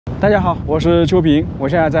大家好，我是秋平，我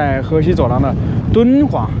现在在河西走廊的敦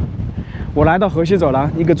煌。我来到河西走廊，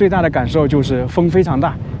一个最大的感受就是风非常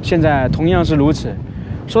大，现在同样是如此。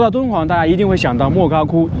说到敦煌，大家一定会想到莫高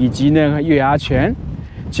窟以及那个月牙泉。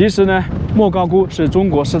其实呢，莫高窟是中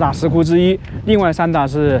国4大石窟之一，另外3大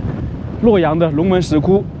是洛阳的龙门石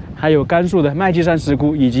窟，还有甘肃的麦积山石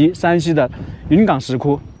窟以及山西的云冈石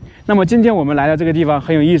窟。那么今天我们来到这个地方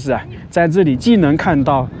很有意思啊，在这里既能看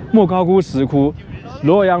到莫高窟石窟、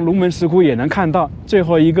洛阳龙门石窟也能看到，最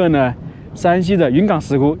后一个呢，山西的云冈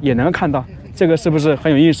石窟也能看到，这个是不是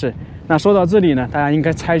很有意思？那说到这里呢，大家应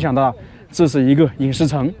该猜想到这是一个影视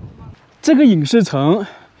城。这个影视城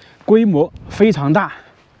规模非常大，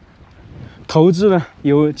投资呢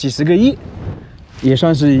有几十个亿，也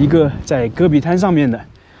算是一个在戈壁滩上面的。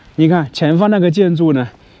你看前方那个建筑呢，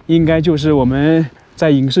应该就是我们在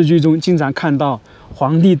影视剧中经常看到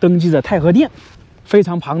皇帝登基的太和殿，非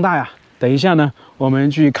常庞大呀。等一下呢，我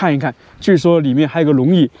们去看一看，据说里面还有个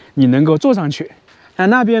龙椅，你能够坐上去。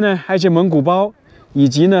那边呢，还有一些蒙古包，以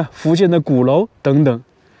及呢福建的鼓楼等等。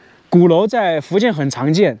鼓楼在福建很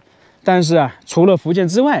常见，但是啊，除了福建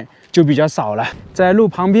之外就比较少了。在路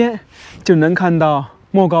旁边就能看到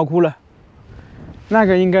莫高窟了，那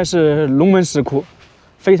个应该是龙门石窟，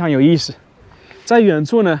非常有意思。在远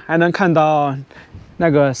处呢，还能看到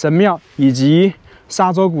那个神庙以及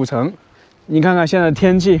沙洲古城。你看看现在的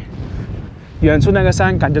天气，远处那个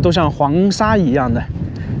山感觉都像黄沙一样的。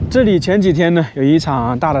这里前几天呢有一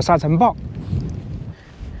场大的沙尘暴，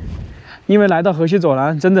因为来到河西走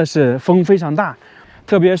廊真的是风非常大，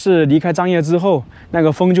特别是离开张掖之后，那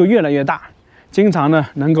个风就越来越大，经常呢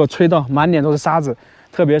能够吹到满脸都是沙子，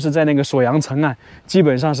特别是在那个锁阳城啊，基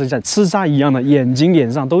本上是像吃沙一样的，眼睛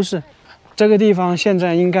脸上都是。这个地方现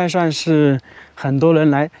在应该算是很多人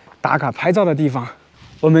来打卡拍照的地方。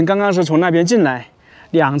我们刚刚是从那边进来，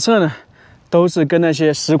两侧呢都是跟那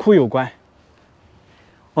些石窟有关。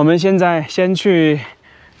我们现在先去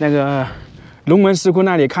那个龙门石窟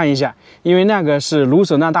那里看一下，因为那个是卢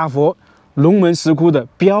舍那大佛，龙门石窟的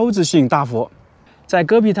标志性大佛。在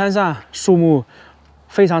戈壁滩上树木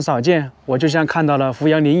非常少见，我就像看到了胡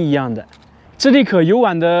杨林一样的。这里可游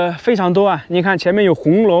玩的非常多啊！你看前面有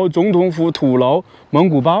红楼、总统府、土楼、蒙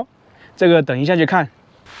古包，这个等一下去看。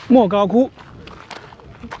莫高窟、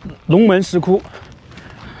龙门石窟，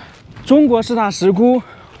中国4大石窟，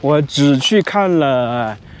我只去看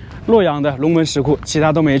了洛阳的龙门石窟，其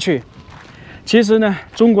他都没去。其实呢，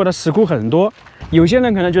中国的石窟很多，有些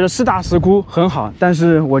人可能觉得4大石窟很好，但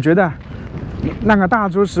是我觉得那个大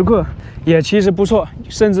足石窟也其实不错，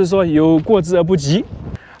甚至说有过之而不及。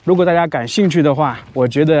如果大家感兴趣的话，我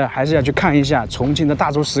觉得还是要去看一下重庆的大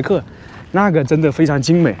足石窟，那个真的非常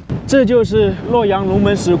精美。这就是洛阳龙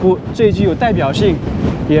门石窟最具有代表性，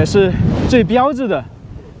也是最标志的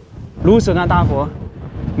卢舍那大佛。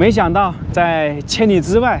没想到在千里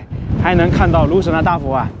之外还能看到卢舍那大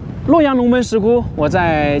佛啊！洛阳龙门石窟，我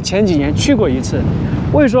在前几年去过一次。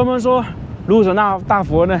为什么说卢舍那大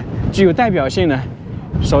佛呢具有代表性呢？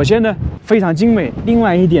首先呢，非常精美。另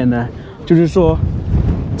外一点呢，就是说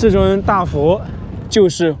这尊大佛就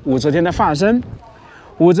是武则天的化身。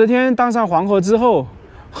武则天当上皇后之后，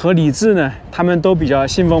和李治呢，他们都比较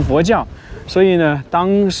信奉佛教，所以呢，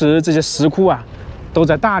当时这些石窟啊，都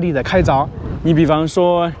在大力的开凿。你比方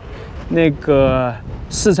说，那个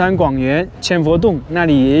四川广元千佛洞那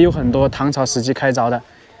里也有很多唐朝时期开凿的。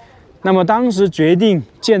那么当时决定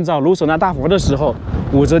建造卢舍那大佛的时候，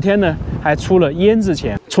武则天呢还出了胭脂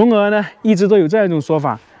钱，从而呢一直都有这样一种说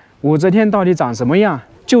法：武则天到底长什么样，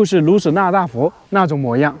就是卢舍那大佛那种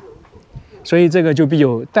模样。所以这个就必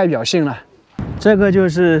有代表性了。这个就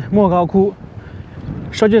是莫高窟。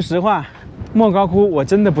说句实话，莫高窟我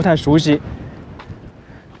真的不太熟悉。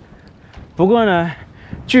不过呢，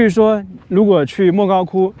据说如果去莫高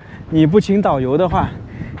窟，你不请导游的话，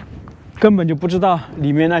根本就不知道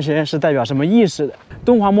里面那些是代表什么意思的。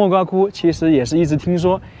敦煌莫高窟其实也是一直听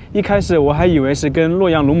说，一开始我还以为是跟洛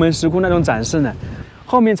阳龙门石窟那种展示呢，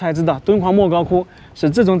后面才知道敦煌莫高窟是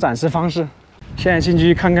这种展示方式。现在进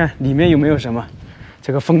去看看里面有没有什么。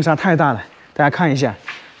这个风沙太大了，大家看一下，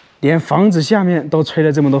连房子下面都吹了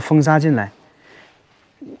这么多风沙进来。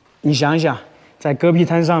你想一想，在戈壁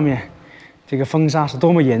滩上面，这个风沙是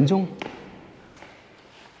多么严重。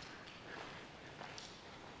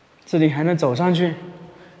这里还能走上去，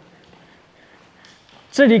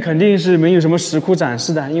这里肯定是没有什么石窟展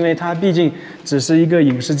示的，因为它毕竟只是一个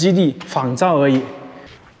影视基地，仿造而已。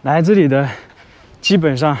来这里的基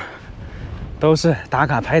本上都是打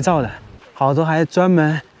卡拍照的，好多还专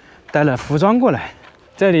门带了服装过来。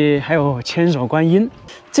这里还有千手观音，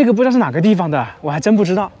这个不知道是哪个地方的，我还真不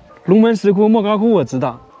知道。龙门石窟、莫高窟我知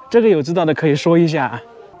道，这个有知道的可以说一下啊。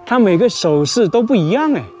它每个手势都不一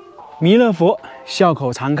样哎。弥勒佛笑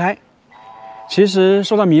口常开。其实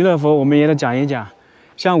说到弥勒佛，我们也得讲一讲，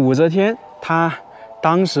像武则天，她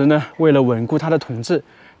当时呢，为了稳固她的统治，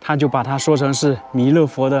她就把它说成是弥勒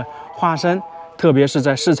佛的化身。特别是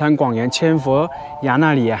在四川广元千佛崖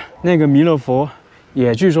那里啊，那个弥勒佛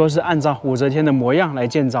也据说是按照武则天的模样来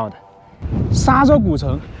建造的。沙洲古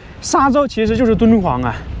城，沙洲其实就是敦煌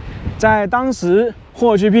啊。在当时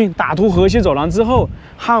霍去病打突河西走廊之后，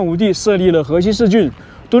汉武帝设立了河西四郡：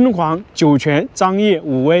敦煌、酒泉、张掖、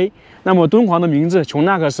武威。那么敦煌的名字从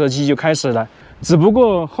那个时期就开始了，只不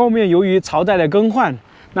过后面由于朝代的更换，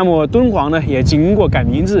那么敦煌呢也经过改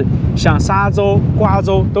名字，像沙洲、瓜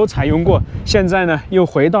州都采用过，现在呢又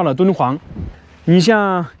回到了敦煌。你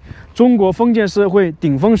像中国封建社会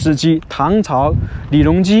顶峰时期，唐朝李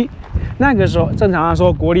隆基，那个时候正常来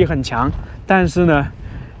说国力很强，但是呢，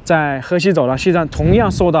在河西走廊西站同样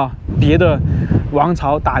受到别的王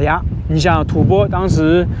朝打压。你像吐蕃当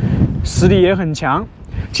时实力也很强。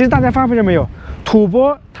其实大家发现没有，吐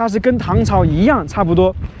蕃它是跟唐朝一样差不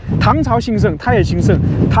多，唐朝兴盛它也兴盛，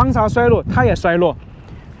唐朝衰落它也衰落。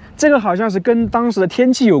这个好像是跟当时的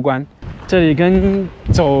天气有关。这里跟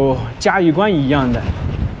走嘉峪关一样的，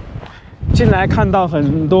进来看到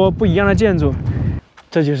很多不一样的建筑，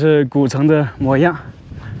这就是古城的模样，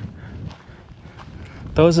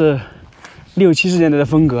都是60、70年代的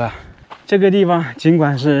风格啊。这个地方尽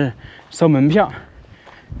管是收门票，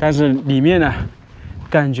但是里面呢，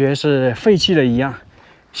感觉是废弃了一样。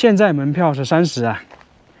现在门票是30啊。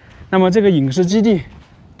那么这个影视基地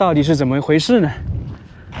到底是怎么回事呢？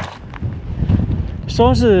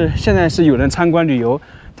说是现在是有人参观旅游，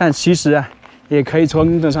但其实啊，也可以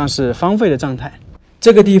称得上是荒废的状态。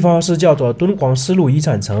这个地方是叫做敦煌丝路遗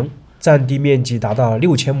产城，占地面积达到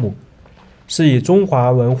6000亩，是以中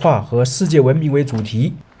华文化和世界文明为主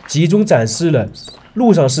题，集中展示了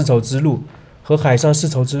陆上丝绸之路和海上丝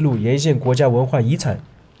绸之路沿线国家文化遗产。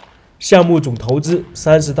项目总投资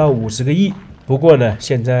30到50个亿，不过呢，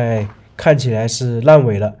现在看起来是烂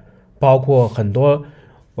尾了，包括很多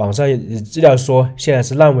网上资料说现在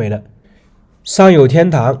是烂尾了。上有天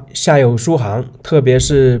堂，下有苏杭，特别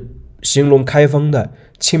是形容开封的《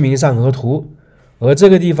清明上河图》，而这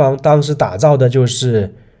个地方当时打造的就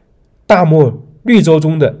是大漠绿洲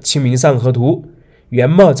中的《清明上河图》，原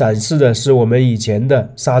貌展示的是我们以前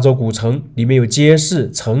的沙洲古城，里面有街市、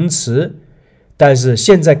城池，但是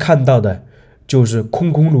现在看到的就是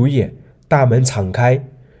空空如也，大门敞开，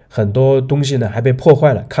很多东西呢还被破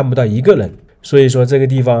坏了，看不到一个人。所以说这个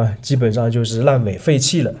地方基本上就是烂尾废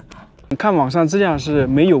弃了。看网上资料是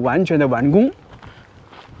没有完全的完工，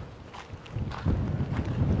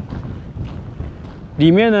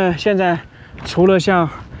里面呢现在除了像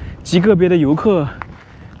极个别的游客，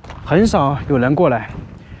很少有人过来。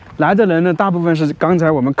来的人呢，大部分是刚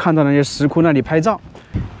才我们看到的那些石窟那里拍照。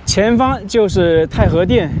前方就是太和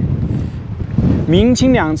殿，明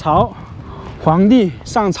清两朝皇帝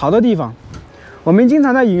上朝的地方。我们经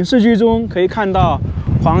常在影视剧中可以看到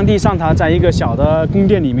皇帝上朝在一个小的宫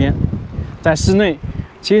殿里面，在室内。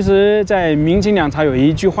其实在明清两朝有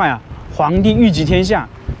一句话呀，皇帝御及天下，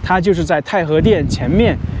他就是在太和殿前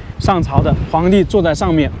面上朝的，皇帝坐在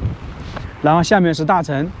上面，然后下面是大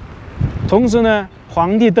臣。同时呢，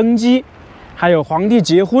皇帝登基还有皇帝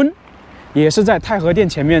结婚也是在太和殿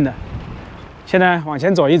前面的。现在往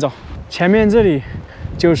前走一走，前面这里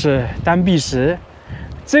就是丹碧石，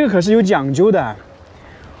这个可是有讲究的，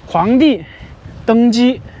皇帝登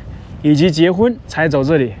基以及结婚才走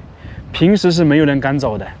这里，平时是没有人敢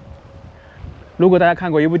走的。如果大家看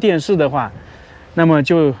过一部电视的话，那么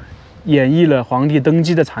就演绎了皇帝登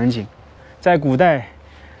基的场景。在古代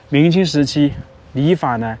明清时期，礼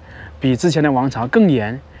法呢比之前的王朝更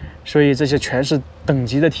严，所以这些全是等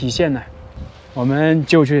级的体现呢。我们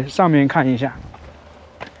就去上面看一下。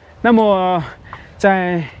那么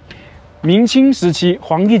在明清时期，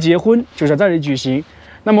皇帝结婚就在这里举行。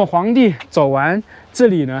那么皇帝走完这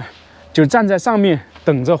里呢，就站在上面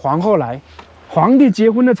等着皇后来。皇帝结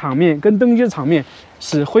婚的场面跟登基的场面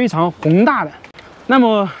是非常宏大的。那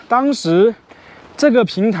么当时这个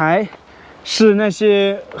平台是那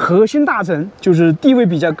些核心大臣，就是地位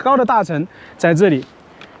比较高的大臣在这里，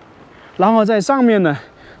然后在上面呢，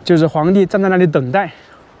就是皇帝站在那里等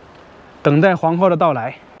待皇后的到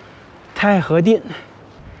来。太和殿，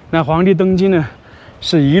那皇帝登基呢，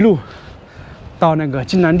是一路到那个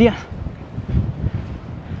金銮殿。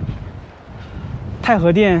太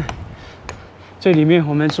和殿这里面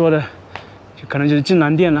我们说的就可能就是金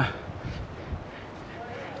銮殿了。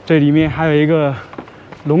这里面还有一个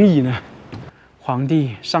龙椅呢，皇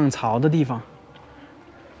帝上朝的地方。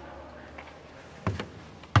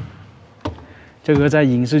这个在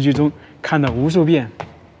影视剧中看了无数遍。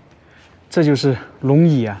这就是龙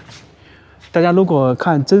椅啊！大家如果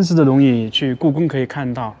看真实的龙椅，去故宫可以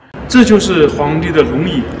看到，这就是皇帝的龙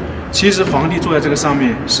椅。其实皇帝坐在这个上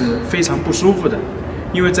面是非常不舒服的，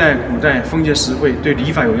因为在古代封建实惠对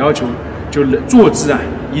礼法有要求，就坐姿啊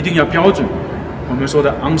一定要标准。我们说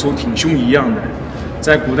的昂首挺胸一样的，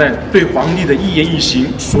在古代对皇帝的一言一行，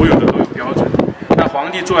所有的都有标准。那皇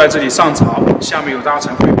帝坐在这里上朝，下面有大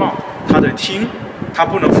臣汇报，他得听，他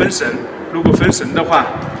不能分神。如果分神的话，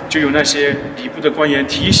就有那些礼部的官员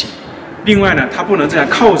提醒。另外呢，他不能这样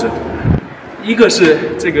靠着。一个是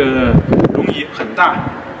这个龙椅很大，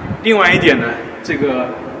另外一点呢，这个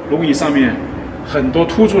龙椅上面很多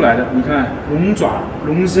凸出来的，你看龙爪、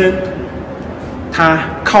龙身，他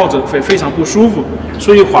靠着会非常不舒服。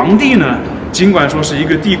所以皇帝呢，尽管说是一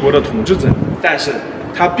个帝国的统治者，但是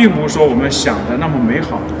他并不是说我们想的那么美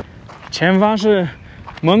好。前方是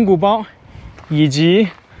蒙古包以及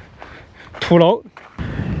土楼，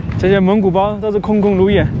这些蒙古包都是空空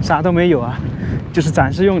如也，啥都没有啊，就是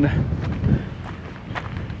展示用的。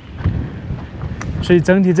所以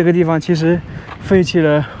整体这个地方其实废弃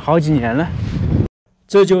了好几年了。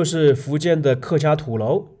这就是福建的客家土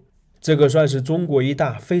楼，这个算是中国一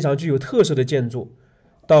大非常具有特色的建筑。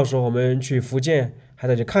到时候我们去福建还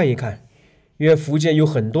得去看一看，因为福建有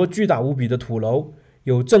很多巨大无比的土楼，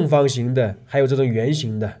有正方形的，还有这种圆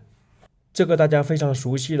形的。这个大家非常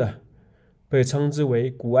熟悉了，被称之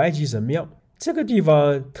为古埃及神庙。这个地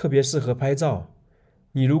方特别适合拍照。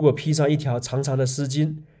你如果披上一条长长的丝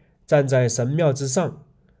巾，站在神庙之上，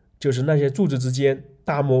就是那些柱子之间，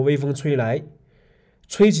大漠微风吹来，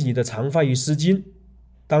吹起你的长发与丝巾。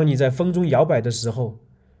当你在风中摇摆的时候，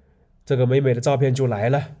这个美美的照片就来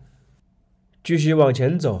了。继续往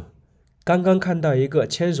前走，刚刚看到一个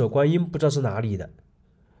千手观音，不知道是哪里的。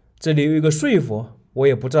这里有一个睡佛，我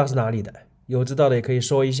也不知道是哪里的，有知道的也可以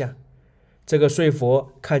说一下。这个睡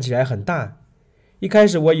佛看起来很大，一开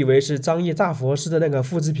始我以为是张掖大佛寺的那个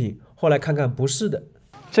复制品，后来看看不是的。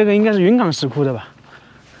这个应该是云冈石窟的吧？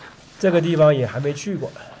这个地方也还没去过。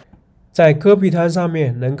在戈壁滩上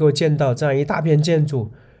面能够见到这样一大片建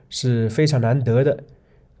筑是非常难得的，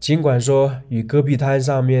尽管说与戈壁滩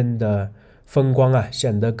上面的风光啊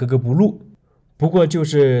显得格格不入，不过就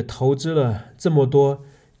是投资了这么多，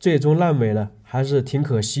最终烂尾了，还是挺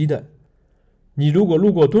可惜的。你如果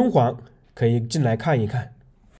路过敦煌，可以进来看一看。